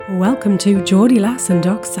Welcome to Geordie Lass and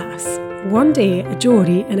Doc Sass. One day, a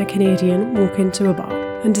Geordie and a Canadian walk into a bar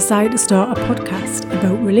and decide to start a podcast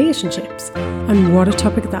about relationships, and what a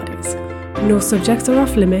topic that is. No subjects are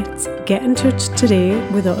off limits. Get in touch today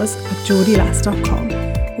with us at geordielass.com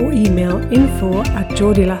or email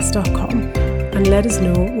info@geordielass.com and let us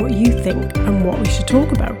know what you think and what we should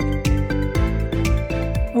talk about.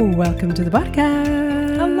 Oh, welcome to the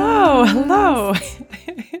podcast. Hello.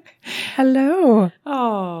 Hello.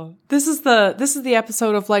 Oh, this is the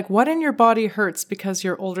episode of like what in your body hurts because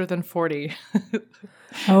you're older than 40.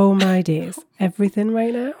 Oh my days. Everything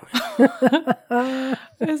right now.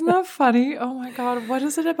 Isn't that funny? Oh my God. What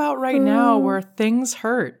is it about right now where things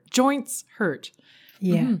hurt? Joints hurt.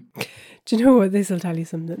 Yeah. Mm-hmm. Do you know what? This will tell you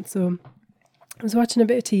something. So I was watching a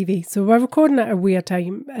bit of TV. So we're recording at a weird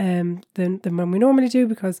time than when we normally do,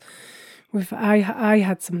 because I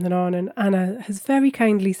had something on, and Anna has very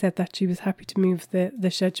kindly said that she was happy to move the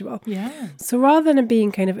schedule. Yeah. So rather than it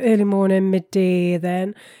being kind of early morning, midday,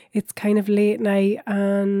 then it's kind of late night,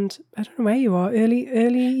 and I don't know where you are, early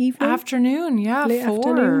evening? Afternoon, yeah. Late 4.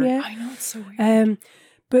 afternoon, yeah. I know, it's so weird.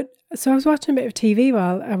 So I was watching a bit of TV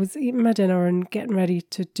while I was eating my dinner and getting ready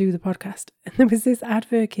to do the podcast. And there was this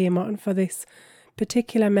advert came on for this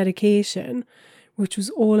particular medication, which was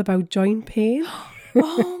all about joint pain.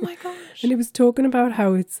 Oh my gosh. And it was talking about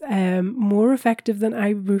how it's more effective than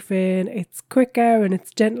ibuprofen, it's quicker and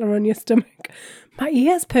it's gentler on your stomach. My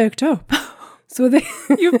ears perked up. So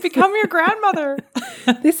You've become your grandmother.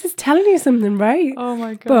 This is telling you something, right? Oh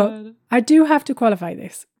my God. But I do have to qualify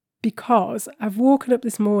this, because I've woken up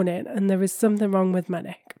this morning and there is something wrong with my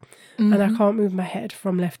neck. Mm-hmm. And I can't move my head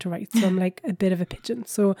from left to right. So I'm like a bit of a pigeon.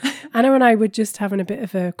 So Anna and I were just having a bit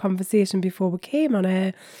of a conversation before we came on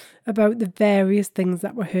air about the various things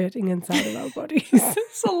that were hurting inside of our bodies.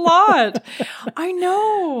 It's a lot. I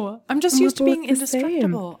know. I'm just used to being the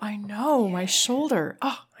indestructible. I know. My shoulder.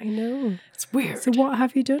 Oh, I know. It's weird. So what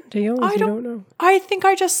have you done to yours? I don't know. I think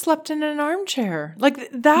I just slept in an armchair. Like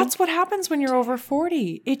that's what happens when you're over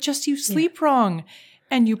 40. It just, you sleep wrong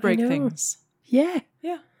and you break things. Yeah.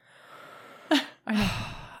 Yeah. I know.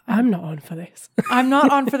 I'm not on for this. I'm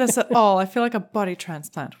not on for this at all. I feel like a body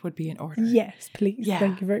transplant would be in order. Yes, please. Yeah.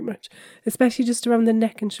 Thank you very much. Especially just around the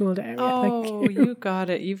neck and shoulder area. Oh, you got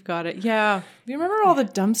it. You've got it. Yeah. You remember all the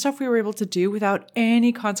dumb stuff we were able to do without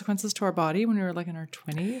any consequences to our body when we were like in our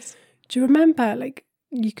 20s? Do you remember, like,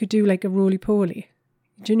 you could do like a roly-poly?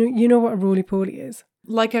 Do you know what a roly-poly is?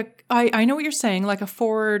 Like I know what you're saying, like a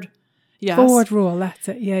forward, yes. Forward roll, that's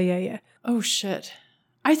it. Yeah. Oh, shit.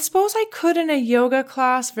 I suppose I could in a yoga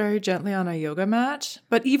class very gently on a yoga mat,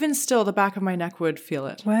 but even still, the back of my neck would feel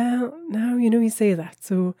it. Well, now you say that.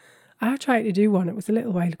 So I tried to do one. It was a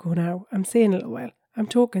little while ago now. I'm saying a little while. I'm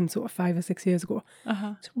talking sort of 5 or 6 years ago.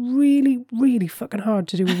 Uh-huh. It's really, really fucking hard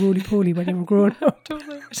to do a roly-poly when you're grown up.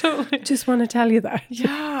 Totally. Just want to tell you that.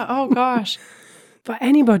 Yeah. Oh, gosh. For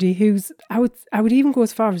anybody who's, I would even go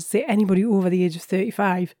as far as to say anybody over the age of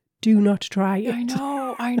 35, do not try it.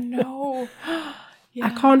 I know. Yeah.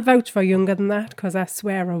 I can't vouch for younger than that, because I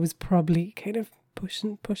swear I was probably kind of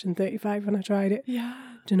pushing 35 when I tried it. Yeah.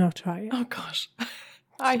 Do not try it. Oh, gosh.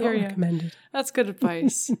 I hear you. Recommended. That's good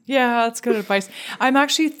advice. Yeah, that's good advice. I'm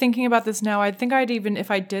actually thinking about this now. I think if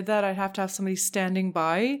I did that, I'd have to have somebody standing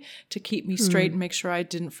by to keep me straight and make sure I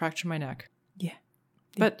didn't fracture my neck. Yeah.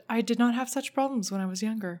 But I did not have such problems when I was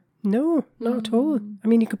younger. No, not at all. I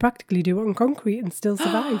mean, you could practically do it on concrete and still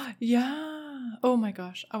survive. Yeah. Oh my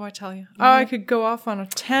gosh. Oh, I tell you. Oh, I could go off on a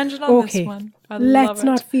tangent on this one. Let's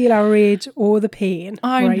not feel our rage or the pain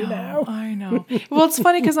I know. Well, it's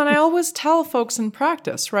funny because I always tell folks in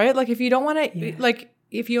practice, right? Like if you don't want to,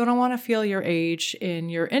 if you don't want to feel your age in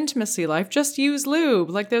your intimacy life, just use lube.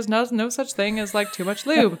 Like there's no such thing as like too much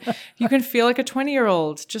lube. You can feel like a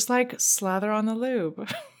 20-year-old. Just like slather on the lube.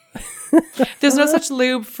 There's no such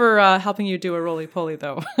lube for helping you do a roly-poly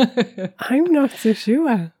though. I'm not so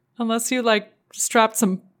sure. Unless you like strapped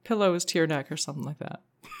some pillows to your neck or something like that.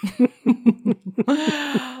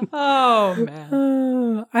 Oh,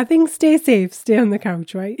 man. I think stay safe. Stay on the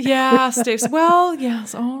couch, right? Yeah, stay safe. Well,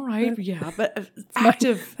 yes, all right. Yeah, but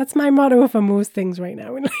active. That's my motto for most things right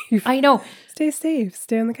now in life. I know. Stay safe.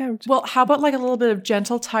 Stay on the couch. Well, how about like a little bit of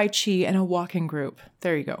gentle Tai Chi and a walking group?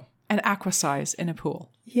 There you go. And aquasize in a pool.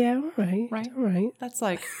 Yeah, all right. All right. That's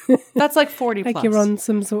like 40 like plus. You're on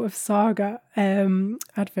some sort of saga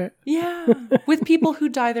advert. Yeah, with people who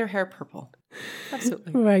dye their hair purple.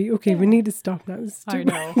 Absolutely. Right, okay, we need to stop now. I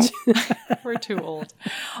know. We're too old.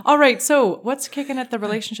 All right, so what's kicking at the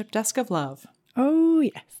relationship desk of love? Oh,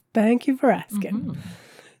 yes. Thank you for asking. Mm-hmm.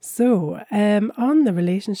 So, on the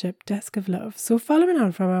relationship desk of love, so following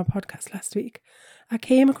on from our podcast last week, I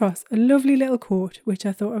came across a lovely little quote which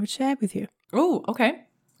I thought I would share with you. Oh, okay.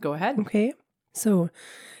 Go ahead. Okay. So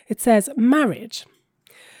it says, marriage,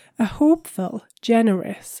 a hopeful,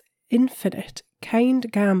 generous, infinite, kind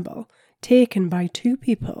gamble taken by two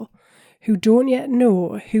people who don't yet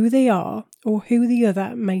know who they are or who the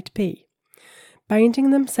other might be,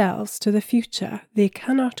 binding themselves to the future they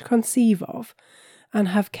cannot conceive of and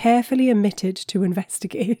have carefully omitted to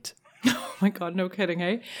investigate. Oh my God, no kidding,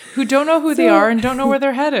 eh? Who don't know who they are and don't know where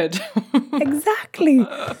they're headed. Exactly.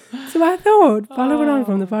 So I thought, following on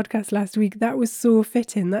from the podcast last week, that was so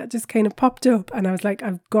fitting. That just kind of popped up and I was like,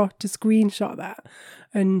 I've got to screenshot that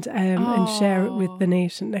and share it with the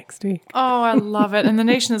nation next week. Oh, I love it. And the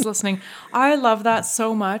nation is listening. I love that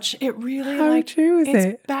so much. It really, How true is it?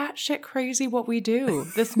 It's batshit crazy what we do.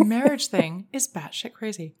 This marriage thing is batshit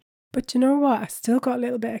crazy. But you know what? I still got a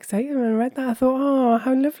little bit excited when I read that. I thought, oh,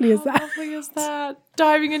 how lovely is that? How lovely is that?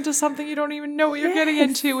 Diving into something you don't even know what you're getting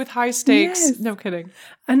into with high stakes. Yes. No kidding.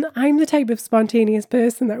 And I'm the type of spontaneous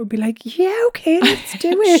person that would be like, yeah, okay, let's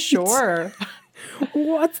do it. Sure.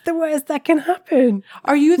 What's the worst that can happen?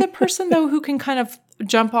 Are you the person, though, who can kind of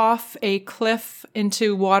jump off a cliff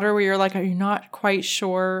into water where you're like, are you not quite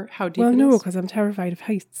sure how deep it is? Well, no, because I'm terrified of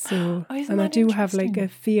heights. So, and I do have like a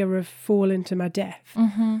fear of falling to my death.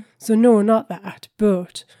 Mm-hmm. So no, not that.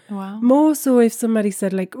 But more so if somebody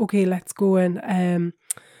said like, okay, let's go and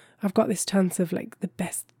I've got this chance of like the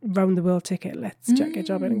best round the world ticket. Let's check a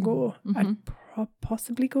job in and go. I'd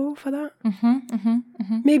possibly go for that.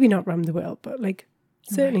 Maybe not round the world, but like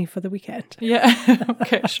certainly for the weekend. Yeah.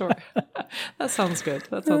 Okay, sure. That sounds good.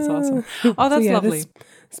 That sounds awesome. Oh, that's lovely.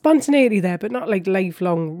 Spontaneity there, but not like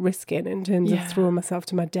lifelong risking in terms of throwing myself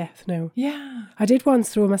to my death. No. Yeah. I did once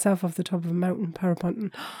throw myself off the top of a mountain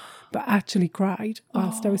parapunting, but actually cried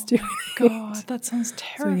whilst I was doing it. God, that sounds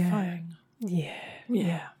terrifying. So,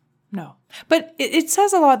 yeah. No, but it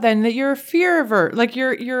says a lot then that you're fear averse, like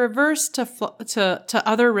you're averse to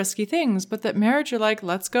other risky things, but that marriage, you're like,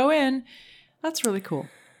 let's go in. That's really cool.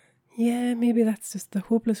 Yeah, maybe that's just the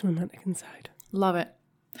hopeless romantic inside. Love it.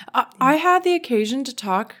 I had the occasion to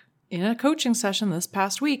talk in a coaching session this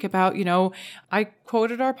past week about, I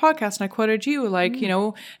quoted our podcast and I quoted you, like,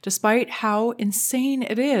 despite how insane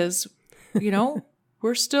it is,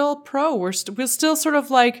 we're still pro. We're still sort of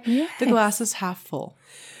like the glass is half full.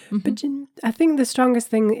 But I think the strongest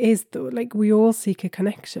thing is, though, like we all seek a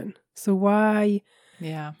connection. So why?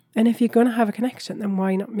 Yeah. And if you're going to have a connection, then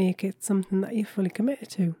why not make it something that you're fully committed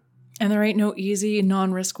to? And there ain't no easy,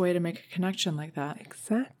 non-risk way to make a connection like that.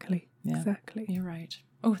 Exactly. Yeah. Exactly. You're right.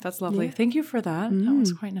 Oh, that's lovely. Yeah. Thank you for that. That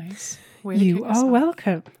was quite nice. You are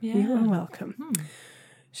welcome. Yeah. You are welcome.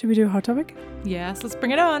 Should we do a hot topic? Yes, let's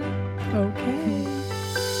bring it on. Okay.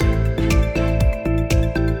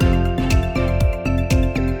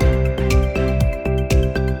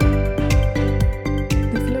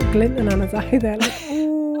 Glinting on his eye there, like,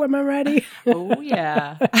 oh, am I ready? Oh,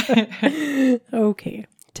 yeah. Okay,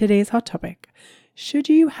 today's hot topic. Should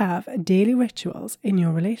you have daily rituals in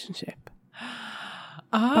your relationship?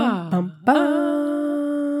 Bum, bum,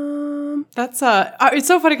 bum. That's, it's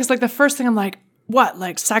so funny because, like, the first thing I'm like, what,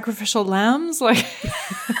 like sacrificial lambs? Like,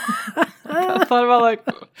 I thought about, like,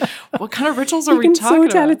 what kind of rituals are we talking about? You can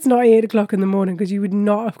so tell it's not 8 o'clock in the morning because you would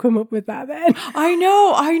not have come up with that then. I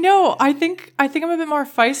know. I think I'm a bit more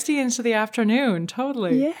feisty into the afternoon.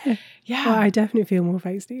 Totally. Yeah. Well, I definitely feel more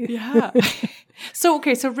feisty. Yeah. So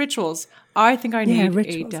rituals. I think I need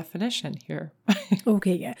a definition here.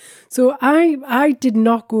 Okay, yeah. So I did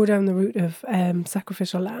not go down the route of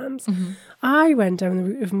sacrificial lambs. I went down the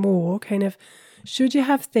route of more kind of, should you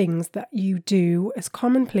have things that you do as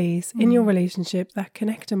commonplace in your relationship that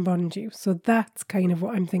connect and bond you? So that's kind of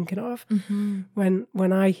what I'm thinking of when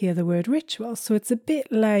I hear the word ritual. So it's a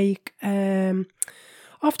bit like,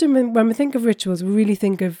 often when we think of rituals, we really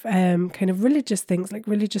think of kind of religious things, like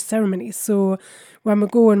religious ceremonies. So when we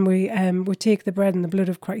go and we take the bread and the blood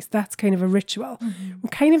of Christ, that's kind of a ritual. We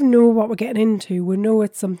kind of know what we're getting into. We know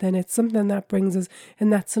it's something that brings us in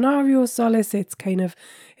that scenario solace. It's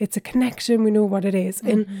a connection. We know what it is.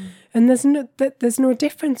 And there's no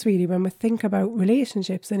difference really when we think about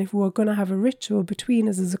relationships. And if we're going to have a ritual between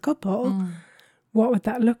us as a couple, what would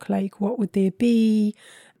that look like? What would they be?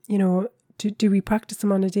 Do we practice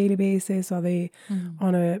them on a daily basis? Are they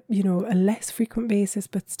on a less frequent basis,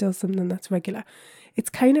 but still something that's regular? It's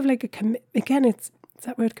kind of like again, it's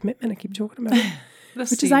that word commitment I keep talking about,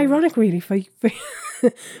 which is ironic really for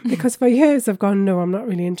because for years I've gone, no, I'm not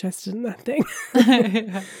really interested in that thing.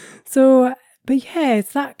 So, but yeah,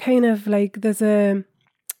 it's that kind of like there's a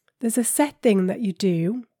set thing that you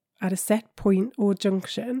do at a set point or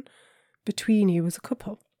junction between you as a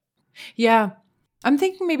couple. Yeah. I'm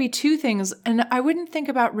thinking maybe two things, and I wouldn't think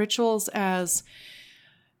about rituals as...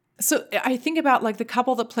 So I think about like the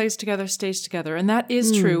couple that plays together stays together, and that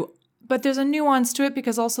is true. But there's a nuance to it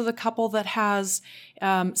because also the couple that has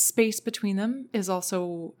space between them is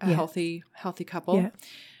also a healthy couple.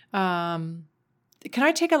 Yeah. Can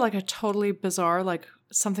I take a totally bizarre, like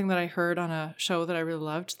something that I heard on a show that I really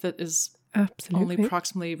loved that is only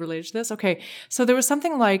approximately related to this? Okay. So there was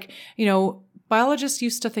something like, biologists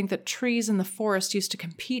used to think that trees in the forest used to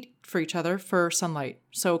compete for each other for sunlight.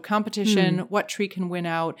 So competition, what tree can win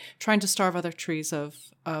out, trying to starve other trees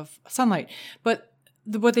of sunlight. But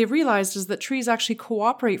what they realized is that trees actually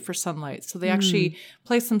cooperate for sunlight. So they actually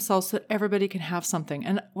place themselves so that everybody can have something.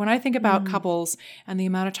 And when I think about couples and the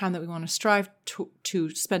amount of time that we want to strive to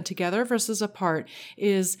spend together versus apart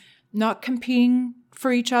is not competing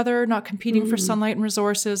for each other, not competing for sunlight and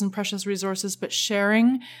resources and precious resources, but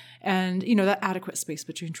sharing and, that adequate space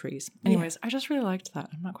between trees. Anyways, I just really liked that.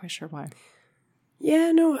 I'm not quite sure why.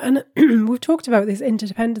 Yeah, no. And we've talked about this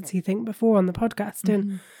interdependency thing before on the podcast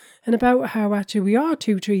and about how actually we are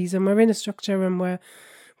two trees and we're in a structure and we're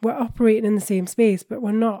operating in the same space, but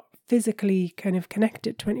we're not physically kind of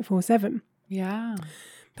connected 24/7. Yeah.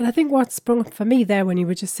 But I think what sprung up for me there when you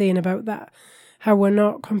were just saying about that, how we're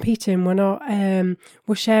not competing,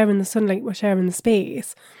 we're sharing the sunlight, we're sharing the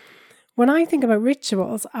space. When I think about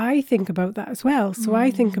rituals, I think about that as well. So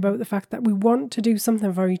I think about the fact that we want to do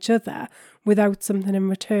something for each other without something in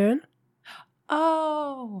return.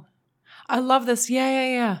 Oh, I love this.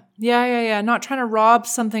 Yeah. Not trying to rob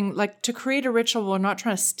something, like to create a ritual. We're not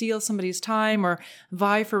trying to steal somebody's time or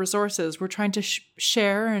vie for resources. We're trying to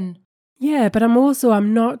share and... Yeah, but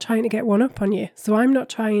I'm not trying to get one up on you. So I'm not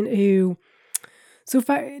trying to... So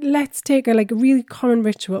let's take a really common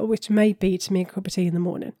ritual, which might be to make a cup of tea in the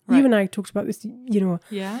morning. Right. You and I talked about this,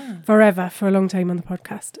 forever, for a long time on the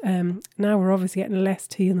podcast. Now we're obviously getting less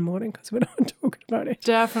tea in the morning because we're not talking about it.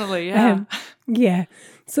 Definitely, yeah. Yeah.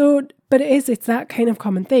 So, but it's that kind of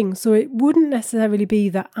common thing. So it wouldn't necessarily be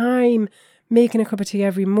that I'm making a cup of tea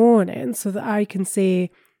every morning so that I can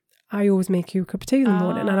say, I always make you a cup of tea in the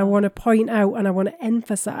morning. And I want to point out and I want to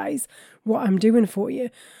emphasize what I'm doing for you.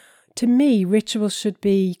 To me, rituals should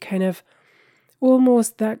be kind of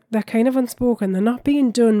almost they're kind of unspoken. They're not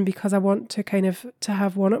being done because I want to kind of to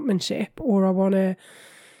have one-upmanship or I want to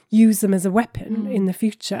use them as a weapon in the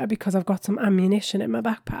future because I've got some ammunition in my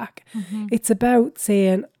backpack. It's about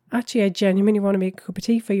saying, actually, I genuinely want to make a cup of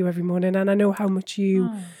tea for you every morning and I know how much you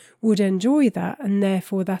would enjoy that, and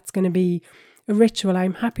therefore that's going to be a ritual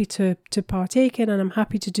I'm happy to partake in and I'm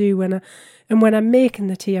happy to do. And when I'm making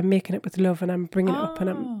the tea, I'm making it with love and I'm bringing it up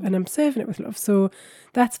and I'm serving it with love. So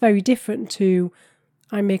that's very different to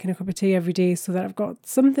I'm making a cup of tea every day so that I've got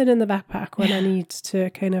something in the backpack when I need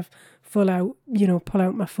to kind of pull out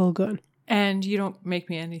my full gun. And you don't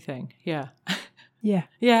make me anything. Yeah.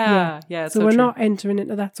 Yeah. So we're not entering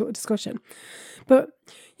into that sort of discussion. But,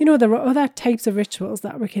 there are other types of rituals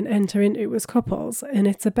that we can enter into as couples, and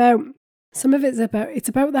it's about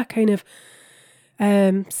that kind of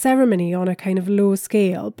ceremony on a kind of low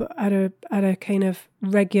scale, but at a kind of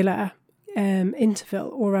regular interval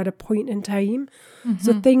or at a point in time.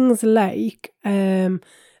 So things like I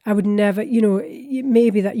would never,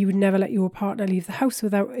 maybe that you would never let your partner leave the house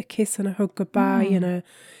without a kiss and a hug goodbye and a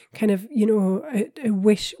kind of, a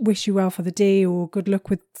wish you well for the day or good luck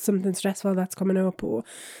with something stressful that's coming up. Or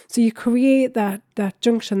so you create that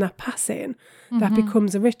junction, that passing that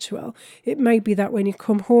becomes a ritual. It might be that when you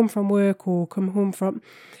come home from work or come home from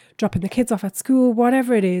dropping the kids off at school,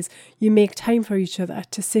 whatever it is, you make time for each other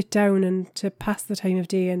to sit down and to pass the time of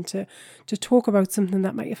day and to talk about something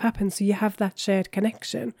that might have happened. So you have that shared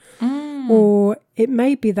connection. Or it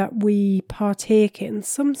might be that we partake in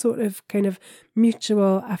some sort of kind of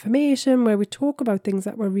mutual affirmation where we talk about things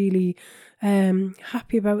that we're really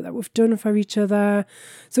happy about, that we've done for each other.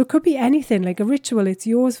 So it could be anything, like a ritual, it's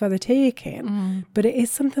yours for the taking, but it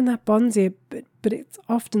is something that bonds you, but it's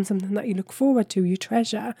often something that you look forward to, you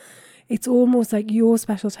treasure. It's almost like your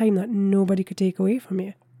special time that nobody could take away from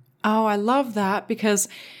you. Oh, I love that, because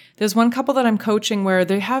there's one couple that I'm coaching where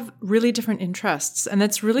they have really different interests, and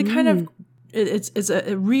it's really kind of, it's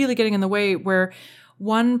really getting in the way, where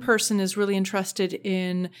one person is really interested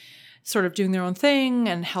in sort of doing their own thing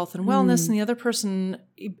and health and wellness, and the other person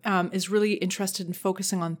is really interested in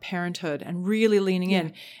focusing on parenthood and really leaning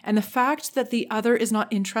in. And the fact that the other is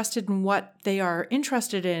not interested in what they are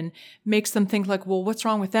interested in makes them think like, well, what's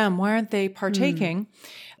wrong with them? Why aren't they partaking?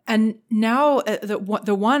 And now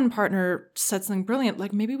the one partner said something brilliant,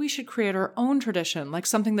 like maybe we should create our own tradition, like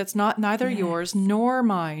something that's neither yours nor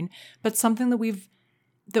mine, but something that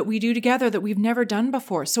that we do together that we've never done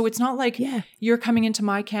before. So it's not like Yeah. you're coming into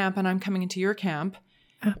my camp and I'm coming into your camp.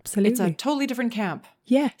 Absolutely. It's a totally different camp.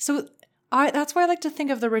 Yeah. So that's why I like to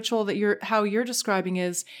think of the ritual that how you're describing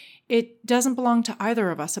is it doesn't belong to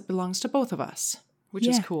either of us. It belongs to both of us, which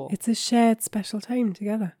is cool. It's a shared special time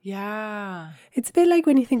together. Yeah. It's a bit like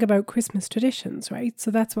when you think about Christmas traditions, right?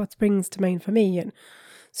 So that's what springs to mind for me. And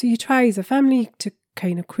so you try as a family to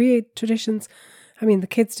kind of create traditions. I mean, the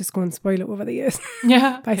kids just go and spoil it over the years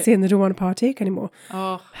Yeah. by saying they don't want to partake anymore.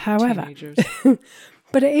 Oh, However, teenagers.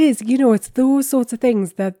 but it is, it's those sorts of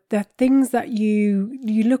things that things that you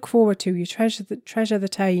look forward to, you treasure the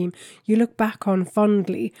time, you look back on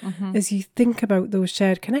fondly as you think about those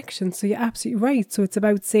shared connections. So you're absolutely right. So it's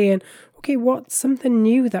about saying, okay, what's something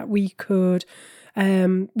new that we could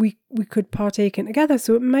we could partake in together?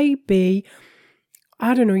 So it might be,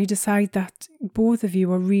 I don't know, you decide that both of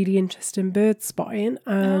you are really interested in bird spotting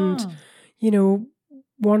and,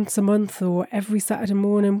 once a month or every Saturday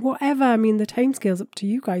morning, whatever. I mean, the timescale's up to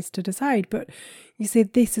you guys to decide, but you say,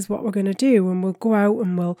 this is what we're going to do, and we'll go out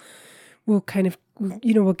and we'll kind of,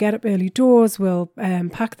 we'll get up early doors, we'll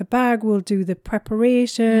pack the bag, we'll do the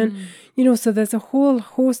preparation, so there's a whole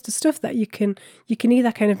host of stuff that you can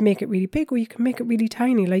either kind of make it really big or you can make it really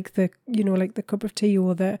tiny, like the cup of tea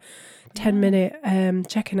or the 10-minute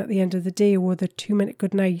check-in at the end of the day or the 2-minute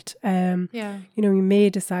good night. You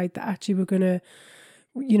may decide that actually we're going to,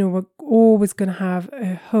 we're always going to have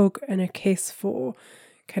a hug and a kiss for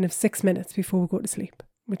kind of 6 minutes before we go to sleep,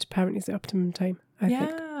 which apparently is the optimum time, I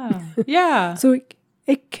think. Yeah. So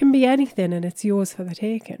it can be anything and it's yours for the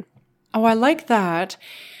taking. Oh, I like that.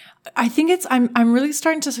 I think I'm really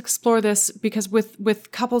starting to explore this because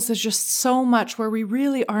with couples, there's just so much where we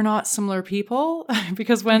really are not similar people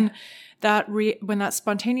because when that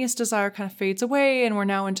spontaneous desire kind of fades away and we're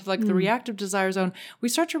now into like the reactive desire zone, we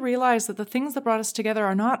start to realize that the things that brought us together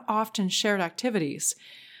are not often shared activities.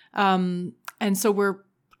 And so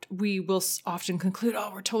we will often conclude,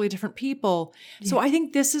 oh, we're totally different people. Yeah. So I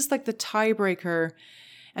think this is like the tiebreaker.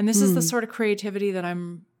 And this is the sort of creativity that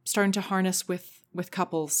I'm starting to harness with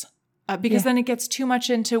couples. Because then it gets too much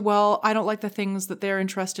into, well, I don't like the things that they're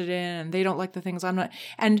interested in and they don't like the things I'm not.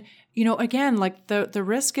 And, again, like the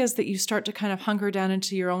risk is that you start to kind of hunker down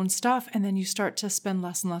into your own stuff and then you start to spend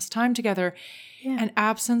less and less time together. Yeah. And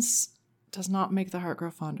absence does not make the heart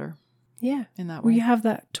grow fonder. Yeah. In that way. Well, you have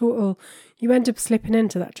that you end up slipping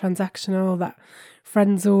into that transactional, that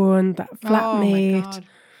friend zone, that flatmate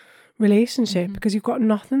relationship because you've got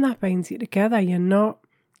nothing that binds you together. You're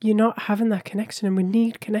not having that connection, and we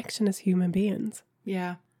need connection as human beings.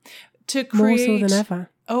 Yeah. To create more so than ever.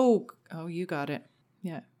 Oh, you got it.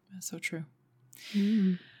 Yeah, that's so true.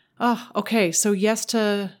 Oh, okay. So yes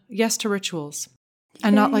to rituals. Yay.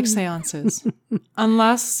 And not like seances.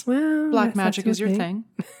 Unless black magic is your thing.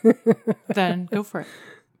 Then go for it.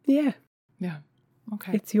 Yeah. Yeah.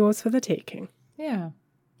 Okay. It's yours for the taking. Yeah.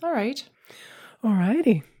 All right.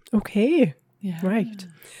 Alrighty. Okay. Yeah. Right.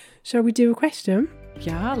 Shall we do a question?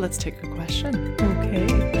 Yeah, let's take a question. Okay.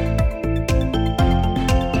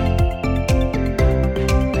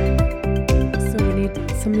 So we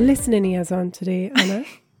need some listening ears on today, Anna.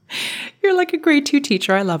 You're like a grade 2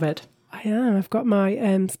 teacher. I love it. I am. I've got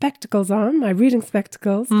my spectacles on, my reading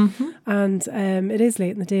spectacles, and it is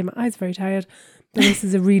late in the day. My eyes are very tired, but this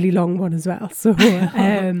is a really long one as well. So,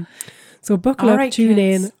 so buckle up, tune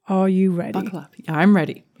in. Are you ready? Buckle up. Yeah, I'm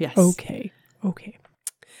ready. Yes. Okay.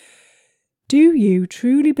 Do you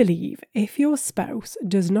truly believe if your spouse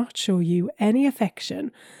does not show you any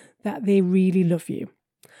affection that they really love you?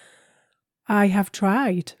 I have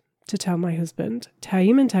tried to tell my husband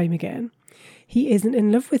time and time again he isn't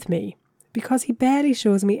in love with me because he barely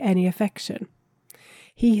shows me any affection.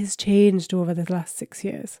 He has changed over the last 6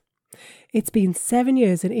 years. It's been 7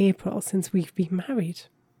 years in April since we've been married.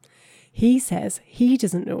 He says he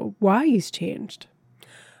doesn't know why he's changed.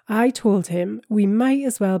 I told him we might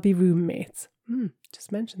as well be roommates.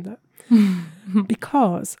 Just mentioned that.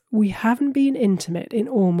 Because we haven't been intimate in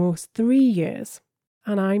almost 3 years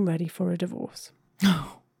and I'm ready for a divorce.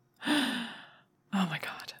 Oh my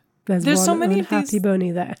God. There's so many unhappy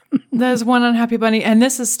bunny there. There's one unhappy bunny. And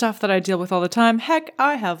this is stuff that I deal with all the time. Heck,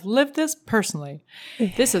 I have lived this personally.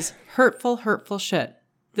 Yeah. This is hurtful shit.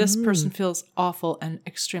 This person feels awful and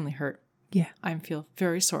extremely hurt. Yeah. I feel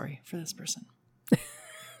very sorry for this person.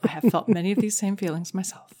 I have felt many of these same feelings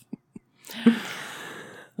myself.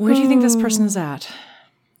 Where do you think this person is at?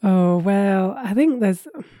 Oh, well, I think there's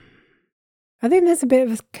a bit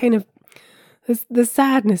of a kind of, there's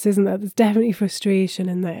sadness, isn't there? There's definitely frustration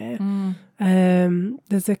in there.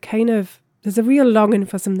 There's a real longing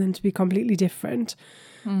for something to be completely different.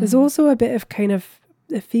 There's also a bit of kind of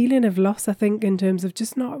a feeling of loss, I think, in terms of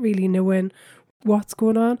just not really knowing what's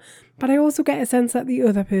going on. But I also get a sense that the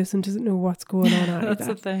other person doesn't know what's going on either. That's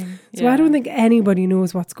the thing. So I don't think anybody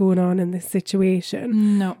knows what's going on in this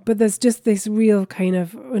situation. No. But there's just this real kind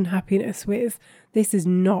of unhappiness with, this is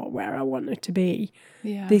not where I want it to be.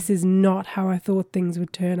 Yeah. This is not how I thought things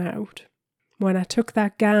would turn out. When I took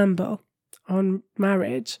that gamble on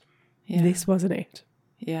marriage, this wasn't it.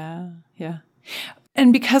 Yeah. Yeah.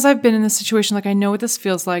 And because I've been in this situation, like I know what this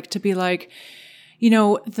feels like to be like, you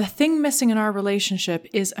know, the thing missing in our relationship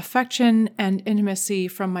is affection and intimacy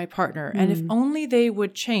from my partner. And if only they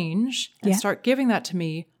would change and start giving that to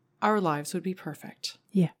me, our lives would be perfect.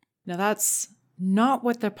 Yeah. Now that's not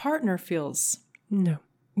what the partner feels. No.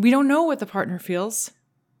 We don't know what the partner feels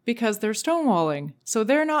because they're stonewalling. So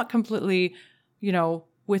they're not completely, you know,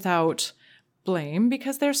 without blame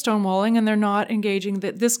because they're stonewalling and they're not engaging.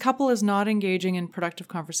 This couple is not engaging in productive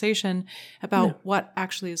conversation about what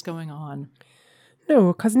actually is going on.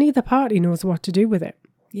 No, because neither party knows what to do with it.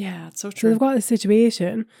 Yeah, it's so So true. they've got a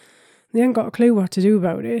situation, they ain't got a clue what to do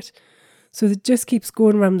about it. So it just keeps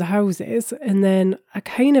going around the houses. And then I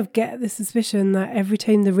kind of get the suspicion that every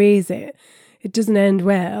time they raise it, it doesn't end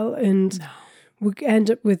well. And we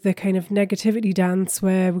end up with the kind of negativity dance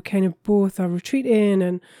where we kind of both are retreating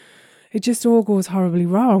and it just all goes horribly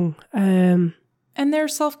wrong. And they're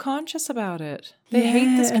self-conscious about it. They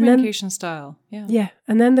hate this communication style. Yeah. Yeah.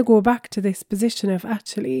 And then they go back to this position of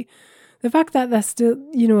actually the fact that there's still,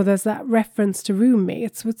 you know, there's that reference to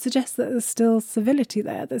roommates would suggest that there's still civility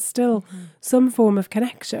there. There's still some form of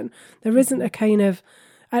connection. There isn't a kind of,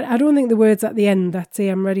 I don't think the words at the end that say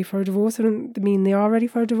I'm ready for a divorce, I don't mean they are ready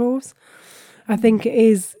for a divorce. I think it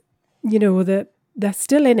is, you know, that they're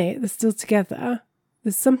still in it. They're still together.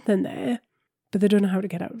 There's something there, but they don't know how to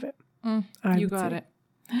get out of it. You got it.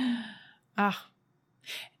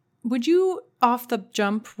 Would you, off the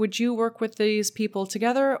jump, would you work with these people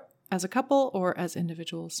together as a couple or as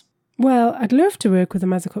individuals? Well, I'd love to work with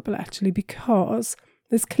them as a couple actually, because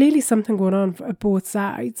there's clearly something going on at both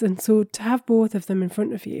sides. And so to have both of them in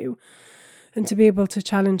front of you and to be able to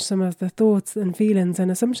challenge some of the thoughts and feelings and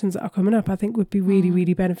assumptions that are coming up, I think would be really,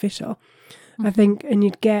 really beneficial. I think, and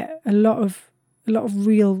you'd get a lot of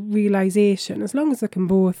real realization as long as they can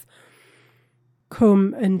both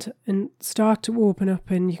come and start to open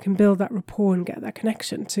up and you can build that rapport and get that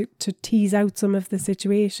connection to tease out some of the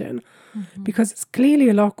situation, because it's clearly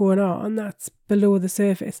a lot going on that's below the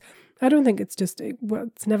surface. I don't think it's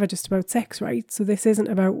it's never just about sex, right? So this isn't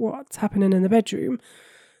about what's happening in the bedroom.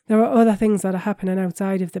 There are other things that are happening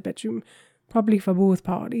outside of the bedroom, probably for both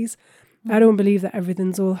parties. I don't believe that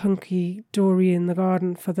everything's all hunky-dory in the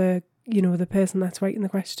garden for the person that's writing the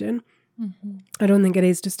question. I don't think it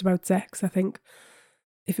is just about sex. I think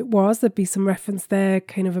if it was, there'd be some reference there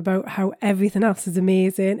kind of about how everything else is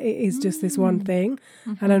amazing. It is just this one thing.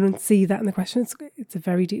 And I don't see that in the question. It's a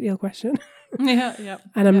very detailed question. Yeah.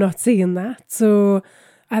 And I'm not seeing that. So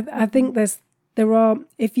I think there are,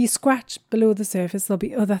 if you scratch below the surface, there'll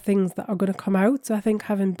be other things that are going to come out. So I think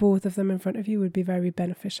having both of them in front of you would be very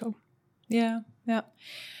beneficial. Yeah.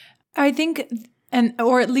 I think,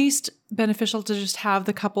 or at least beneficial to just have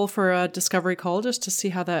the couple for a discovery call just to see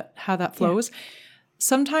how that flows. Yeah.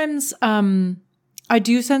 Sometimes I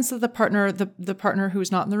do sense that the partner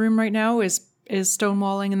who's not in the room right now is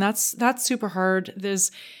stonewalling, and that's super hard.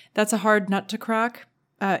 That's a hard nut to crack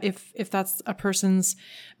if that's a person's.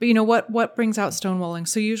 But you know what brings out stonewalling?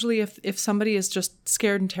 So usually if somebody is just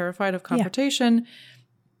scared and terrified of confrontation,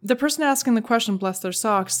 the person asking the question, bless their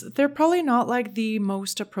socks, they're probably not like the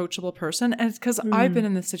most approachable person. And it's because I've been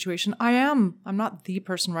in this situation. I'm not the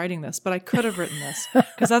person writing this, but I could have written this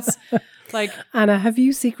because that's like... Anna, have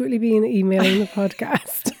you secretly been emailing the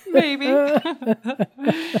podcast? Maybe.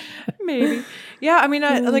 Yeah, I mean,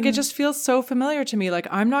 it just feels so familiar to me. Like,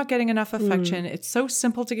 I'm not getting enough affection. It's so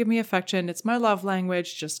simple to give me affection. It's my love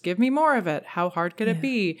language. Just give me more of it. How hard could it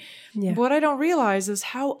be? Yeah. But what I don't realize is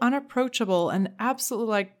how unapproachable and absolutely,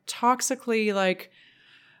 like, toxically, like,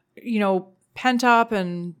 you know, pent up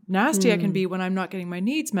and nasty I can be when I'm not getting my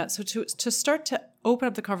needs met. So to start to open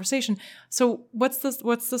up the conversation. So what's this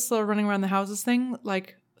running around the houses thing?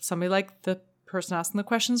 Like, somebody like the person asking the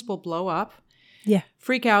questions will blow up. Yeah.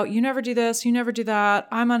 Freak out. You never do this. You never do that.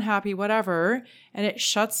 I'm unhappy, whatever. And it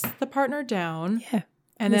shuts the partner down. Yeah.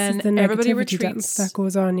 And This is then the everybody negativity retreats. dance that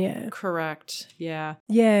goes on, yeah. Correct. Yeah.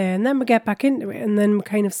 Yeah, and then we get back into it and then we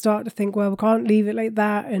kind of start to think, well, we can't leave it like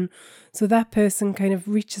that. And so that person kind of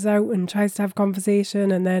reaches out and tries to have a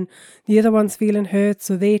conversation, and then the other one's feeling hurt,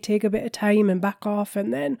 so they take a bit of time and back off.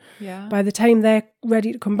 And then by the time they're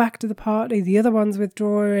ready to come back to the party, the other one's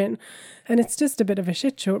withdrawing. And it's just a bit of a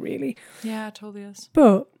shit show, really. Yeah, it totally is.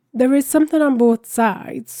 But there is something on both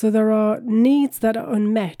sides. So there are needs that are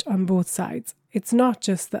unmet on both sides. It's not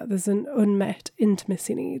just that there's an unmet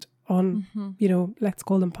intimacy need on, you know, let's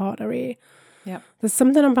call them partner A. Yeah. There's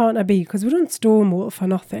something on partner B, because we don't stonewall for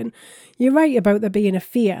nothing. You're right about there being a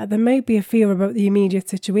fear. There might be a fear about the immediate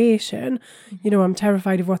situation. You know, I'm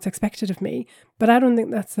terrified of what's expected of me. But I don't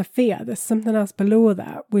think that's the fear. There's something else below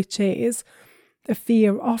that, which is a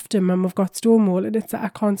fear often when we've got stonewall, and it's that I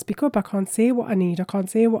can't speak up, I can't say what I need, I can't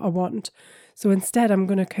say what I want. So instead I'm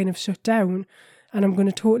going to kind of shut down and I'm going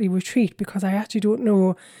to totally retreat because I actually don't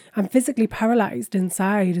know. I'm physically paralysed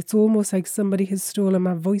inside. It's almost like somebody has stolen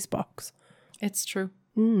my voice box. It's true.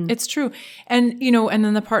 It's true. And, you know, and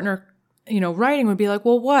then the partner, you know, writing would be like,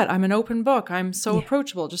 well, what? I'm an open book. I'm so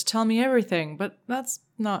approachable. Just tell me everything. But that's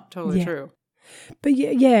not totally true. But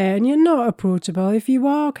yeah, and you're not approachable. If you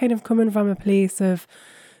are kind of coming from a place of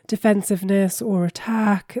defensiveness or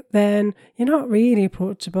attack, then you're not really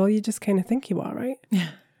approachable. You just kind of think you are, right? Yeah.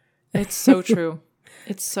 It's so true.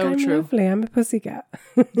 It's so I'm true. Lovely. I'm a pussycat.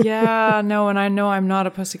 Yeah, no, and I know I'm not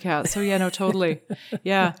a pussycat. So yeah, no, totally.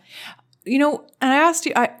 Yeah. You know, and I asked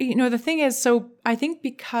you, you know, the thing is, so I think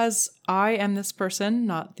because I am this person,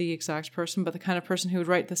 not the exact person, but the kind of person who would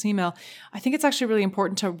write this email, I think it's actually really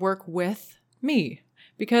important to work with me,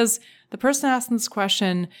 because the person asking this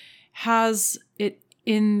question has it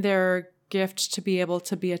in their gift to be able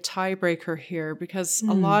to be a tiebreaker here, because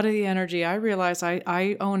a lot of the energy, I realize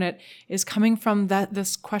I own it, is coming from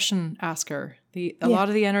this question asker. A lot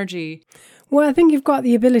of the energy. Well, I think you've got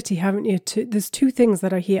the ability, haven't you? There's two things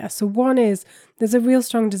that are here. So one is there's a real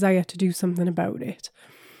strong desire to do something about it.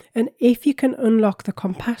 And if you can unlock the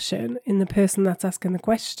compassion in the person that's asking the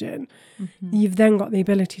question, you've then got the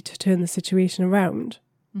ability to turn the situation around.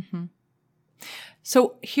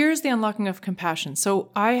 So here's the unlocking of compassion.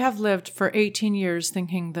 So I have lived for 18 years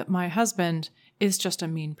thinking that my husband is just a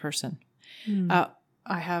mean person.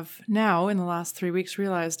 I have now, in the last 3 weeks,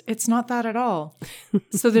 realized it's not that at all.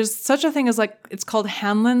 So there's such a thing as it's called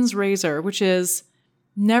Hanlon's razor, which is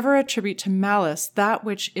never attribute to malice that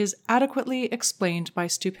which is adequately explained by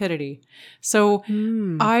stupidity. So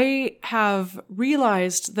I have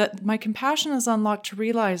realized that my compassion is unlocked to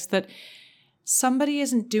realize that somebody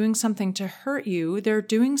isn't doing something to hurt you. They're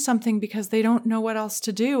doing something because they don't know what else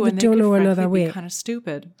to do. And they don't could know another frankly be way. kind of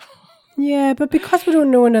stupid. Yeah, but because we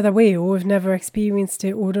don't know another way, or we've never experienced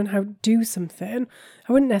it, or don't know how to do something,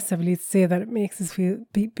 I wouldn't necessarily say that it makes us feel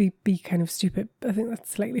be kind of stupid. I think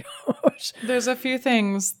that's slightly harsh. There's a few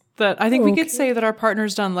things that I think we could say that our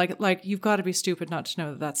partner's done, like you've got to be stupid not to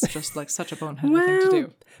know that that's just like such a boneheaded thing to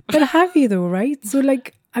do. But have you though, right? So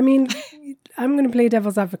like, I mean, I'm going to play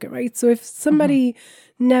devil's advocate, right? So if somebody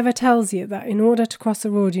never tells you that in order to cross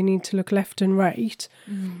the road, you need to look left and right,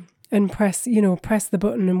 and press the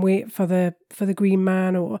button and wait for the green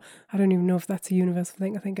man, or I don't even know if that's a universal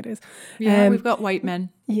thing. I think it is. Yeah, we've got white men.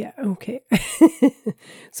 Yeah, okay.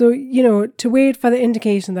 So, to wait for the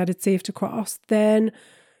indication that it's safe to cross, then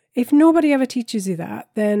if nobody ever teaches you that,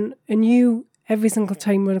 then, and you every single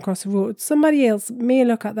time run across the road, somebody else may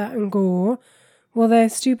look at that and go, well, they're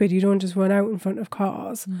stupid. You don't just run out in front of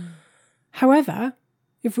cars. However,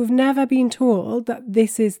 if we've never been told that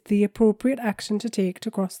this is the appropriate action to take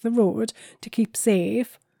to cross the road to keep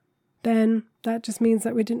safe, then that just means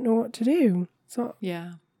that we didn't know what to do. So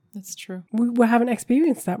yeah, that's true. We haven't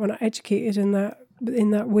experienced that. We're not educated in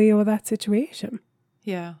that way or that situation.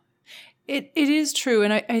 Yeah, it is true.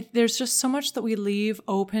 And I there's just so much that we leave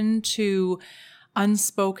open to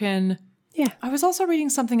unspoken. Yeah. I was also reading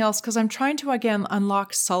something else because I'm trying to, again,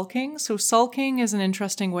 unlock sulking. So sulking is an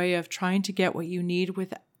interesting way of trying to get what you need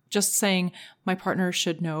with just saying, my partner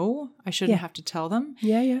should know. I shouldn't have to tell them.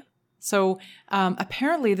 Yeah. So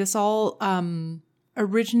apparently this all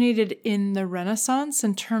originated in the Renaissance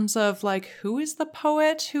in terms of like, who is the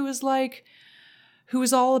poet who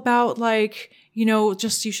is all about like,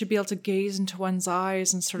 just you should be able to gaze into one's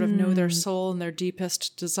eyes and sort of know their soul and their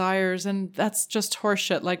deepest desires. And that's just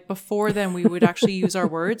horseshit. Like before then we would actually use our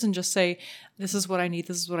words and just say, this is what I need,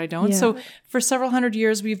 this is what I don't. Yeah. So for several hundred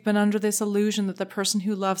years, we've been under this illusion that the person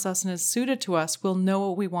who loves us and is suited to us will know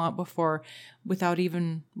what we want without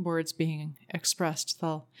even words being expressed.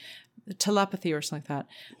 Telepathy or something like that.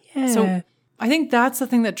 Yeah. So I think that's the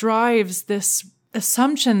thing that drives this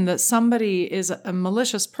assumption that somebody is a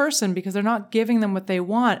malicious person because they're not giving them what they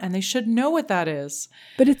want, and they should know what that is.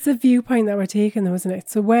 But it's the viewpoint that we're taking though, isn't it?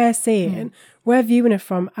 So we're saying, we're viewing it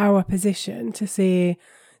from our position to say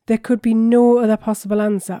there could be no other possible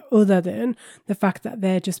answer other than the fact that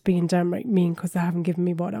they're just being downright mean because they haven't given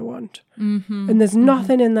me what I want. And there's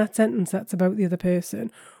nothing in that sentence that's about the other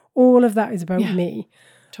person. All of that is about me.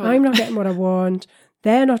 Totally. I'm not getting what I want.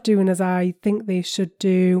 They're not doing as I think they should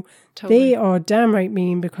do. Totally. They are downright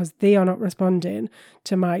mean because they are not responding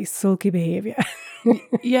to my sulky behaviour.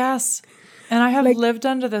 Yes. And I have lived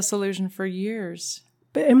under this illusion for years.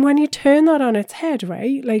 But and when you turn that on its head,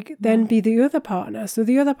 right, like then be the other partner. So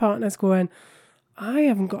the other partner's going, I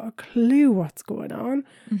haven't got a clue what's going on.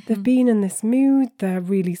 They've been in this mood. They're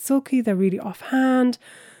really sulky. They're really offhand.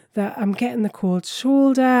 That I'm getting the cold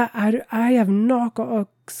shoulder. I have not got a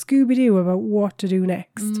Scooby-Doo about what to do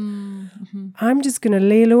next. I'm just going to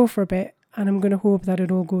lay low for a bit and I'm going to hope that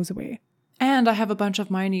it all goes away. And I have a bunch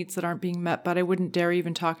of my needs that aren't being met, but I wouldn't dare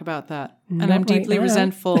even talk about that. And I'm deeply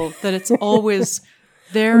resentful that it's always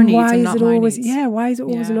their needs and not my needs. Yeah, why is it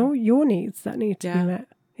always your needs that need to be met?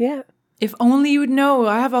 Yeah. If only you would know,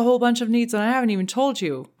 I have a whole bunch of needs and I haven't even told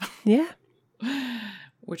you. Yeah.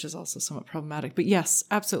 Which is also somewhat problematic. But yes,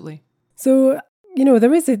 absolutely. So, you know,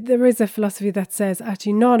 there is a philosophy that says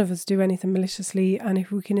actually none of us do anything maliciously, and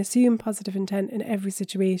if we can assume positive intent in every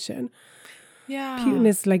situation, Putin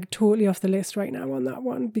is like totally off the list right now on that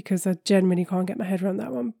one because I genuinely can't get my head around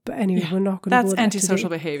that one. But anyway, we're not going to go there. That's antisocial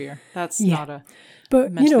behaviour. That's not a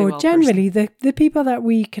But, you know, generally the people that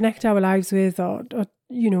we connect our lives with are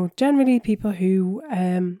you know, generally people who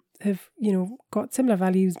have, you know, got similar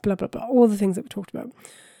values, blah, blah, blah, all the things that we talked about.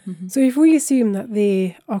 So if we assume that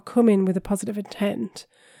they are coming with a positive intent,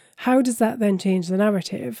 how does that then change the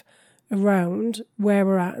narrative around where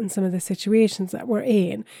we're at in some of the situations that we're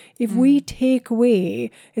in? If we take away,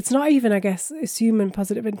 it's not even, I guess, assuming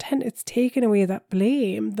positive intent, it's taking away that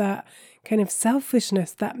blame, that kind of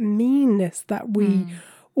selfishness, that meanness that we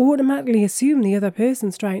automatically assume the other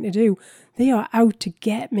person's trying to do. They are out to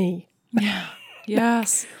get me. Yeah.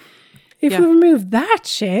 Yes. If we remove that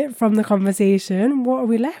shit from the conversation, what are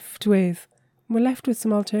we left with? We're left with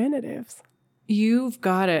some alternatives. You've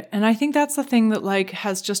got it. And I think that's the thing that like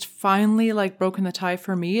has just finally like broken the tie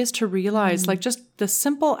for me, is to realize like just the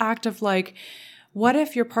simple act of like, what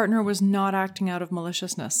if your partner was not acting out of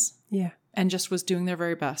maliciousness? Yeah. And just was doing their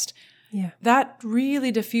very best. Yeah. That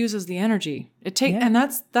really diffuses the energy. And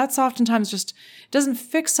that's oftentimes just, it doesn't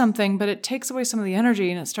fix something, but it takes away some of the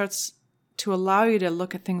energy and it starts to allow you to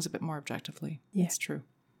look at things a bit more objectively. Yeah. It's true.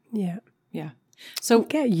 Yeah. Yeah. So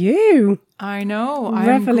look at you. I know.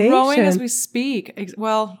 Revelation. I'm growing as we speak.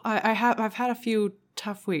 Well, I've had a few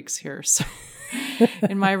tough weeks here. So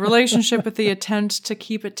in my relationship with the attempt to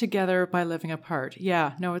keep it together by living apart.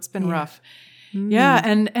 Yeah. No, it's been rough. Yeah.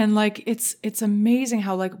 And like, it's amazing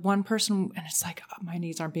how like one person, and it's like, oh, my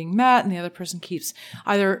needs aren't being met. And the other person keeps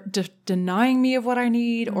either denying me of what I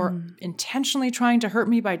need or intentionally trying to hurt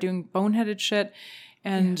me by doing boneheaded shit.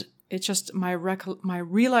 And it's just my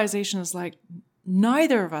realization is like,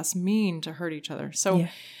 neither of us mean to hurt each other. So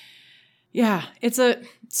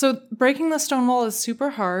so breaking the stone wall is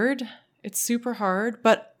super hard. It's super hard,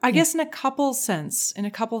 but I guess in a couple sense,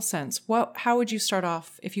 how would you start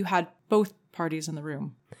off if you had both parties in the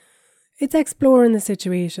room? It's exploring the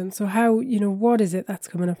situation. So how, you know, what is it that's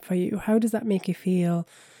coming up for you? How does that make you feel?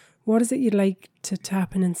 What is it you'd like to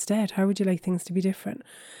happen instead? How would you like things to be different?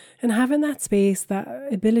 And having that space, that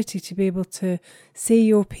ability to be able to say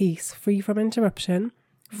your piece, free from interruption,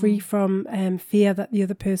 free from fear that the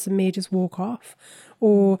other person may just walk off,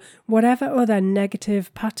 or whatever other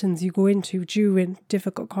negative patterns you go into during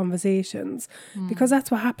difficult conversations, because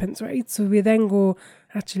that's what happens, right? So we then go,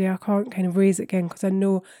 actually, I can't kind of raise it again because I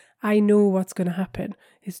know what's going to happen.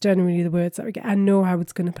 It's generally the words that we get. I know how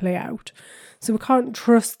it's going to play out. So we can't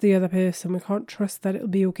trust the other person. We can't trust that it'll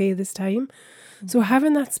be okay this time. So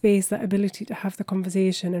having that space, that ability to have the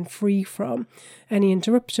conversation and free from any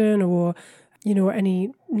interruption or, you know,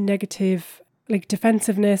 any negative, like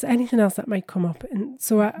defensiveness, anything else that might come up. And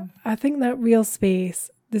so I think that real space,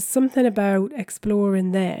 there's something about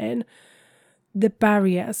exploring then the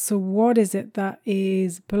barriers. So what is it that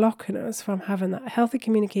is blocking us from having that healthy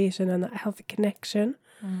communication and that healthy connection?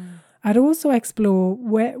 I'd also explore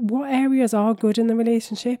what areas are good in the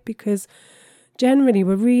relationship, because generally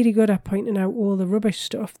we're really good at pointing out all the rubbish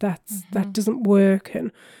stuff that doesn't work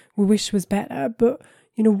and we wish was better. But,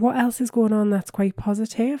 you know, what else is going on that's quite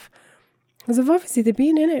positive? Because obviously they've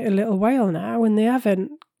been in it a little while now and they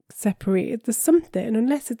haven't separated. There's something,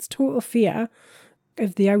 unless it's total fear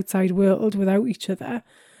of the outside world without each other,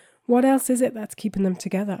 What else is it that's keeping them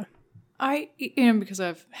together? Because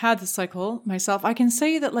I've had the cycle myself, I can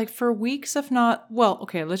say that like for weeks, if not, well,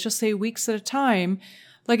 okay, let's just say weeks at a time,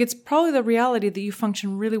 like it's probably the reality that you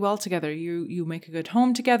function really well together. You make a good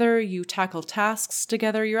home together, you tackle tasks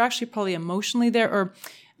together, you're actually probably emotionally there, or,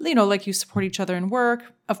 like you support each other in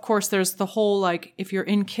work. Of course, there's the whole, like, if you're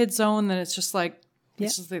in kid zone, then it's just like,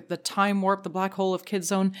 this is the time warp, the black hole of kid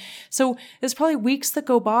zone. So there's probably weeks that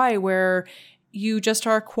go by where you just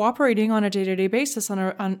are cooperating on a day-to-day basis in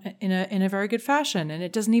a very good fashion, and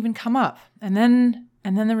it doesn't even come up. And then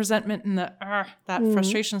the resentment and that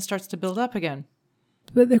frustration starts to build up again.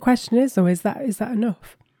 But the question is, though, is that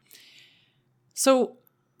enough? So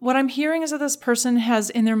what I'm hearing is that this person has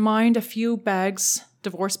in their mind a few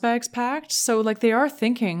divorce bags packed. So like they are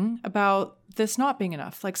thinking about this not being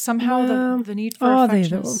enough. Like somehow the need for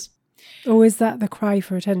affection is... Or is that the cry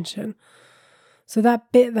for attention? So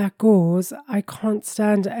that bit that goes, I can't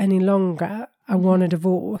stand it any longer, I want a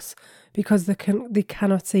divorce, because they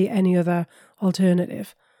cannot see any other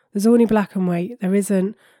alternative. There's only black and white. There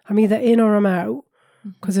isn't, I'm either in or I'm out,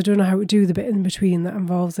 because I don't know how to do the bit in between that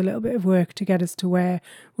involves a little bit of work to get us to where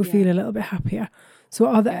we feel a little bit happier. So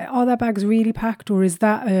are their bags really packed, or is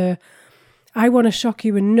that I want to shock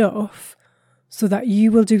you enough so that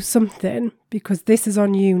you will do something because this is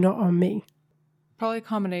on you, not on me? Probably a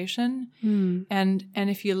combination. And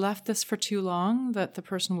if you left this for too long, that the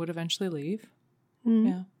person would eventually leave.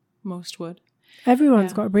 Yeah, most would.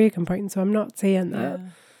 Everyone's got a breaking point, so I'm not saying that.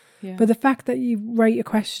 Yeah. But the fact that you write a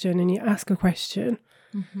question and you ask a question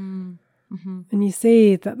and you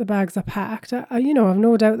say that the bags are packed, I've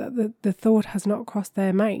no doubt that the thought has not crossed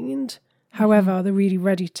their mind. However, are they really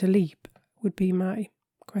ready to leap would be my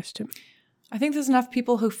question. I think there's enough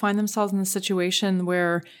people who find themselves in a situation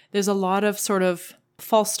where there's a lot of sort of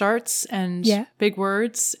false starts and big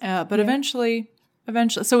words, but eventually,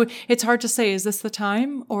 so it's hard to say, is this the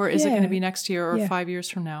time, or is it going to be next year or 5 years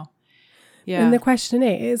from now? Yeah. And the question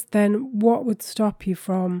is, then what would stop you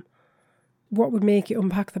from, what would make you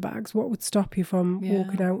unpack the bags? What would stop you from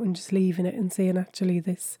walking out and just leaving it and saying, actually,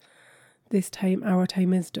 this time, our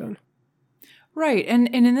time is done? Right. And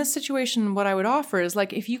in this situation, what I would offer is,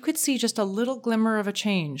 like, if you could see just a little glimmer of a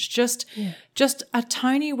change, just a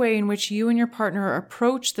tiny way in which you and your partner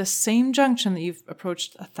approach the same junction that you've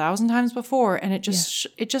approached 1,000 times before, and it just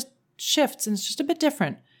shifts and it's just a bit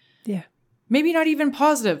different. Yeah. Maybe not even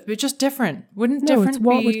positive, but just different. Wouldn't different it's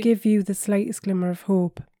what would give you the slightest glimmer of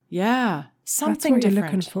hope. Yeah. Something That's what different. You're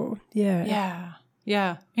looking for. Yeah. Yeah.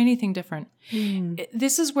 Yeah. Anything different.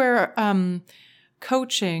 This is where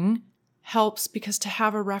coaching helps, because to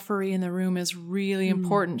have a referee in the room is really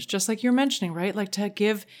important. Just like you're mentioning, right? Like to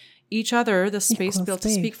give each other the space to be able to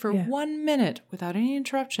speak for 1 minute without any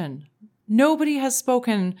interruption. Nobody has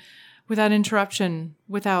spoken without interruption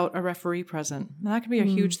without a referee present. And that can be a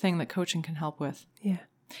huge thing that coaching can help with. Yeah.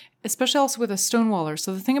 Especially also with a stonewaller.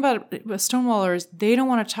 So the thing about a stonewaller is they don't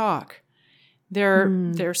want to talk.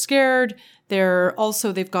 They're scared.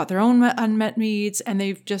 They've got their own unmet needs, and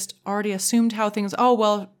they've just already assumed how things,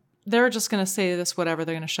 they're just going to say this, whatever.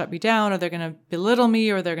 They're going to shut me down, or they're going to belittle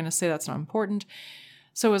me, or they're going to say that's not important.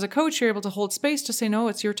 So as a coach, you're able to hold space to say, no,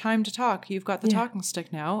 it's your time to talk. You've got the talking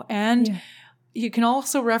stick now. And you can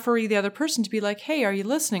also referee the other person to be like, hey, are you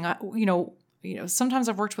listening? Sometimes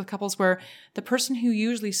I've worked with couples where the person who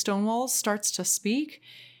usually stonewalls starts to speak.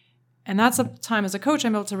 And that's a time as a coach,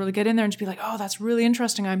 I'm able to really get in there and just be like, oh, that's really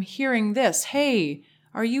interesting. I'm hearing this. Hey,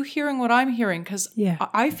 are you hearing what I'm hearing? Because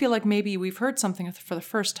I feel like maybe we've heard something for the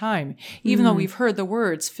first time, even though we've heard the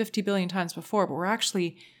words 50 billion times before, but we're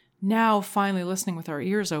actually now finally listening with our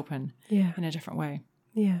ears open in a different way.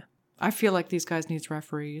 Yeah. I feel like these guys need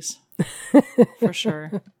referees for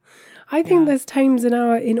sure. I think there's times in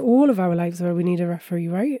all of our lives where we need a referee,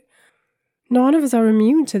 right? None of us are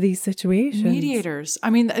immune to these situations. Mediators. I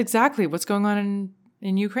mean, exactly what's going on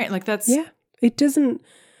in Ukraine. Like that's... Yeah. It doesn't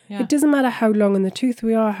matter how long in the tooth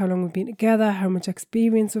we are, how long we've been together, how much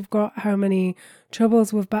experience we've got, how many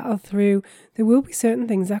troubles we've battled through. There will be certain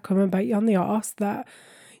things that come and bite you on the arse that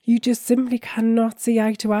you just simply cannot see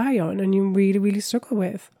eye to eye on, and you really, really struggle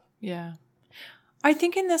with. Yeah. I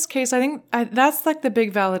think in this case, that's like the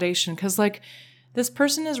big validation, because like this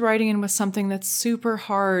person is writing in with something that's super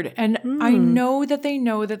hard. And I know that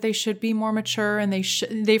they should be more mature, and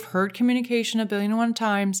they've heard communication 1,000,000,001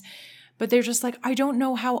 times. But they're just like, I don't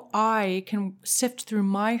know how I can sift through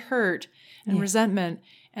my hurt and resentment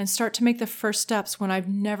and start to make the first steps when I've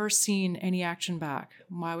never seen any action back.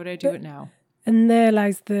 Why would I do it now? And there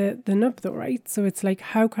lies the nub though, right? So it's like,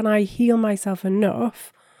 how can I heal myself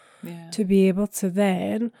enough to be able to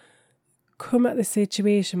then come at the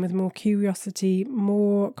situation with more curiosity,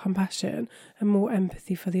 more compassion, and more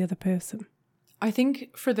empathy for the other person. I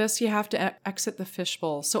think for this, you have to exit the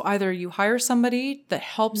fishbowl. So either you hire somebody that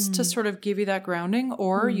helps to sort of give you that grounding,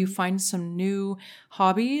 or you find some new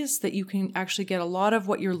hobbies that you can actually get a lot of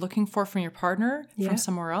what you're looking for from your partner from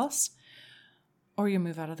somewhere else, or you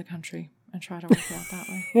move out of the country and try to work it out that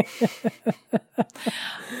way.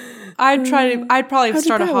 I'd probably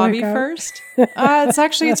start a hobby first.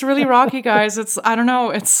 It's really rocky, guys. I don't know.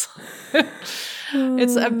 It's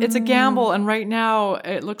a gamble, and right now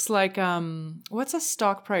it looks like what's a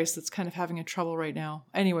stock price that's kind of having a trouble right now?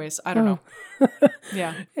 Anyways, I don't know.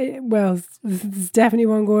 Yeah. Well, there's definitely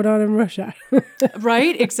one going on in Russia.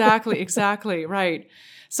 Right? Exactly. Right.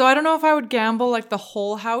 So I don't know if I would gamble like the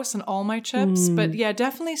whole house and all my chips, but yeah,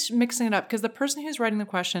 definitely mixing it up, because the person who's writing the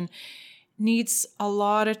question needs a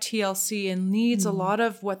lot of TLC and needs a lot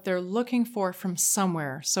of what they're looking for from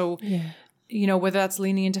somewhere. So, you know, whether that's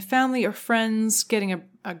leaning into family or friends, getting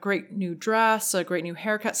a great new dress, a great new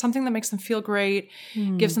haircut, something that makes them feel great,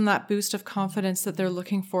 gives them that boost of confidence that they're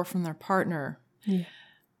looking for from their partner. Yeah.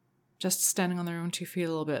 Just standing on their own 2 feet a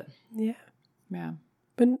little bit. Yeah. Yeah.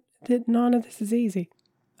 But none of this is easy.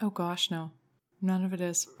 Oh gosh, no. None of it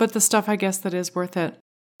is. But the stuff, I guess, that is worth it.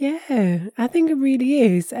 Yeah, I think it really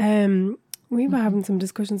is. We were having some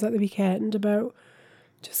discussions at the weekend about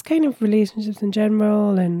just kind of relationships in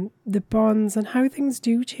general and the bonds and how things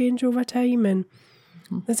do change over time. And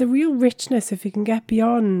there's a real richness if you can get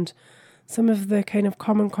beyond some of the kind of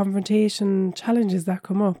common confrontation challenges that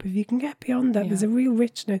come up. If you can get beyond that, there's a real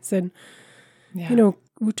richness. And, you know,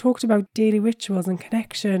 we talked about daily rituals and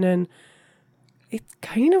connection, and it's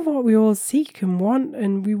kind of what we all seek and want,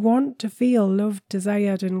 and we want to feel loved,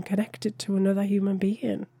 desired, and connected to another human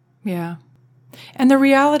being. Yeah. And the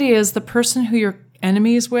reality is the person who you're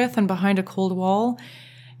enemies with and behind a cold wall,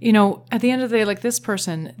 you know, at the end of the day, like this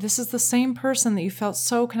person, this is the same person that you felt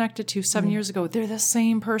so connected to 7 years ago. They're the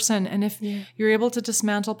same person. And if you're able to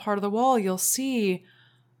dismantle part of the wall, you'll see,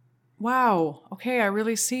 wow, okay, I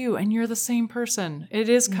really see you, and you're the same person. It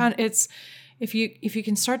is it's, if you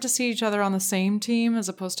can start to see each other on the same team as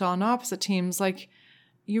opposed to on opposite teams, like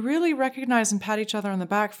you really recognize and pat each other on the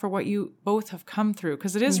back for what you both have come through.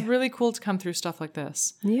 Because it is really cool to come through stuff like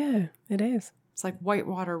this. Yeah, it is. It's like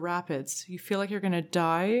whitewater rapids. You feel like you're going to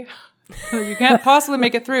die. You can't possibly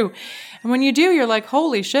make it through. And when you do, you're like,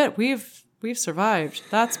 holy shit, we've survived.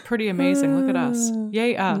 That's pretty amazing. Look at us.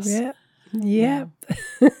 Yay us. Yeah.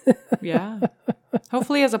 Yeah.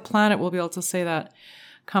 Hopefully as a planet, we'll be able to say that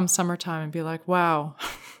come summertime and be like, wow.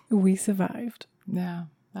 We survived. Yeah,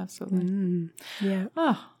 absolutely. Yeah.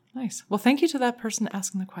 Oh, nice. Well, thank you to that person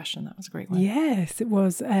asking the question. That was a great one. Yes, it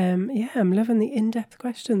was. I'm loving the in-depth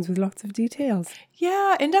questions with lots of details.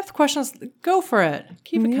 Yeah, in-depth questions. Go for it.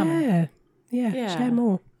 Keep it coming. Yeah. Share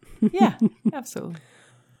more. Yeah, absolutely.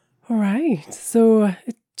 All right. So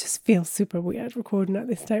it just feels super weird recording at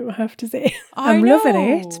this time, I have to say. I'm loving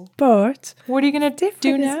it, but what are you going to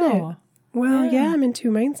do now? Well, I'm in 2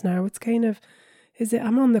 minds now. It's kind of,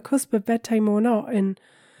 I'm on the cusp of bedtime or not? And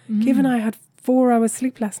given I had 4 hours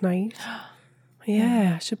sleep last night,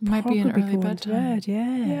 I should might be an early go bedtime. To bed.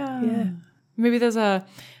 Yeah. Maybe there's a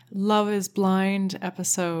Love is Blind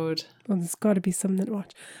episode. Well, there's got to be something to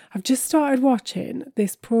watch. I've just started watching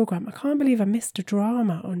this program. I can't believe I missed a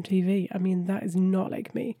drama on TV. I mean, that is not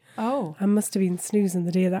like me. Oh. I must have been snoozing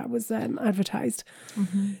the day that was advertised.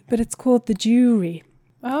 But it's called The Jury.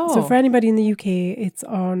 Oh. So for anybody in the UK, it's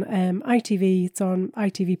on ITV, it's on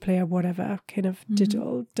ITV Player, whatever kind of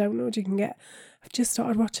digital download you can get. I've just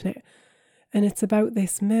started watching it. And it's about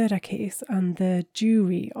this murder case, and the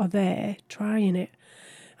jury are there trying it.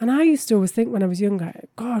 And I used to always think when I was younger,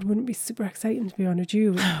 God, wouldn't it be super exciting to be on a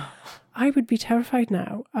jury? I would be terrified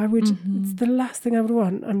now. I would, it's the last thing I would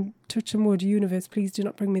want. I'm touching wood, universe, please do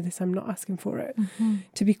not bring me this. I'm not asking for it.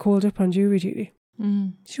 To be called up on jury duty.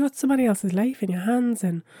 You've got somebody else's life in your hands,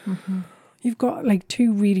 and you've got like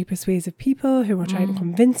 2 really persuasive people who are trying to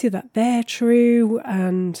convince you that they're true,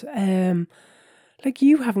 and like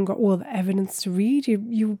you haven't got all the evidence to read.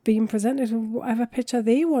 You've been presented with whatever picture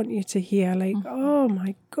they want you to hear. Like, oh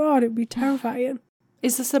my God, it'd be terrifying.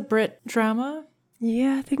 Is this a Brit drama?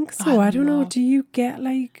 Yeah, I think so. I don't know. Do you get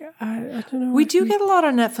like, I don't know. We do get a lot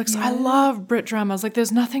on Netflix. I love Brit dramas. Like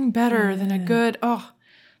there's nothing better than a good,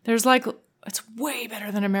 there's like, it's way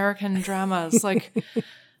better than American dramas. Like,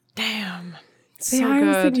 damn. So I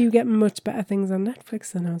always good. think you get much better things on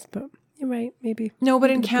Netflix than us, but you're right, maybe. No, but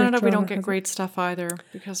in Canada we don't get great stuff either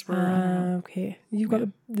because we're... okay. You've got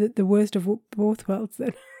the worst of both worlds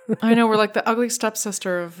then. I know, we're like the ugly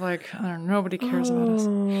stepsister of like, I don't know, nobody cares about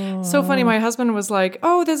us. So funny, my husband was like,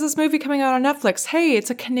 oh, there's this movie coming out on Netflix. Hey, it's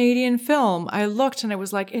a Canadian film. I looked and it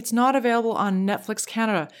was like, it's not available on Netflix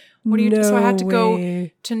Canada. What do you do? So I had to go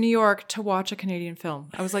to New York to watch a Canadian film.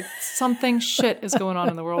 I was like, something shit is going on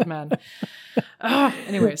in the world, man.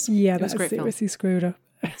 Anyways, Yeah, it was that's a great film. seriously screwed up.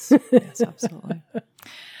 Yes, absolutely.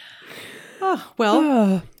 Oh,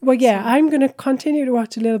 well. Well, yeah, I'm going to continue to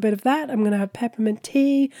watch a little bit of that. I'm going to have peppermint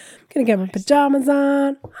tea. I'm going to get my pajamas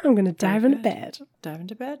on. I'm going to dive into bed. Dive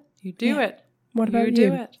into bed. You do it. What about you?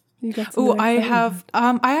 Do it. You got Oh, I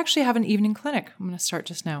actually have an evening clinic. I'm going to start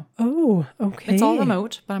just now. Oh, okay. It's all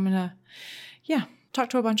remote, but I'm going to, talk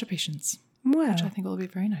to a bunch of patients, well, which I think will be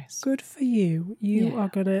very nice. Good for you. You are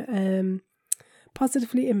going to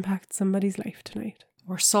positively impact somebody's life tonight.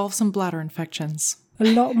 Or solve some bladder infections. A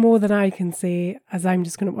lot more than I can say, as I'm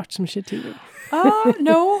just going to watch some shit TV.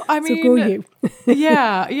 No, I mean, so go you.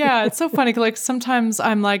 yeah. It's so funny. Like sometimes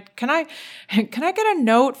I'm like, can I get a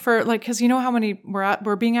note for like, because you know how many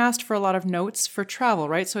we're being asked for a lot of notes for travel,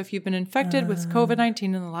 right? So if you've been infected with COVID-19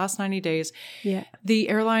 in the last 90 days, the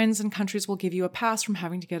airlines and countries will give you a pass from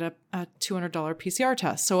having to get a $200 PCR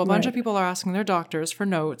test. So a bunch of people are asking their doctors for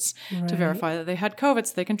notes to verify that they had COVID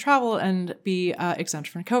so they can travel and be exempt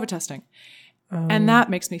from COVID testing. And that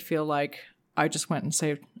makes me feel like I just went and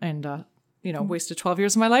saved and, wasted 12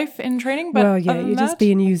 years of my life in training. But well, yeah, you're just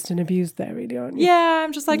being used and abused there, really, aren't you? Yeah,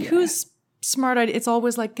 I'm just like, who's smart? It's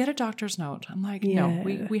always like, get a doctor's note. I'm like, no,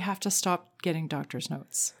 we have to stop getting doctor's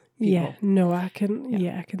notes. People. Yeah, no, I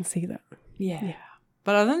can see that. Yeah.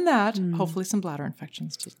 But other than that, hopefully some bladder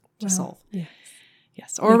infections to solve. Yes.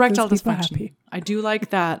 Or make erectile those people dysfunction. happy. I do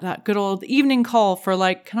like that good old evening call for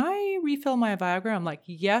like, can I refill my Viagra? I'm like,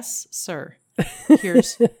 yes, sir.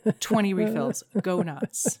 Here's 20 refills. Go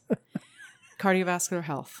nuts. Cardiovascular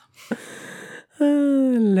health.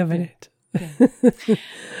 Loving it. Yeah.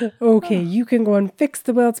 Okay, you can go and fix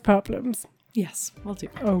the world's problems. Yes, we'll do.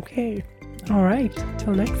 Okay. All right.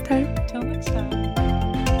 Till next time.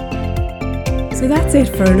 So that's it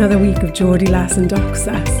for another week of Geordie Lass and Doc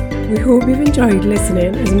Sass. We hope you've enjoyed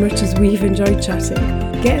listening as much as we've enjoyed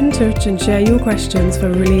chatting. Get in touch and share your questions for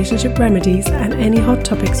relationship remedies and any hot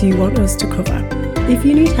topics you want us to cover. If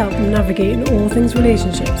you need help navigating all things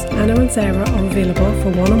relationships, Anna and Sarah are available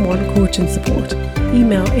for one-on-one coaching support.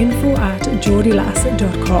 Email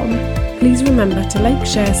info@geordielass.com. Please remember to like,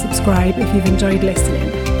 share, subscribe if you've enjoyed listening.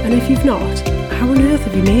 And if you've not, how on earth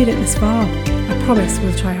have you made it this far? I promise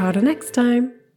we'll try harder next time.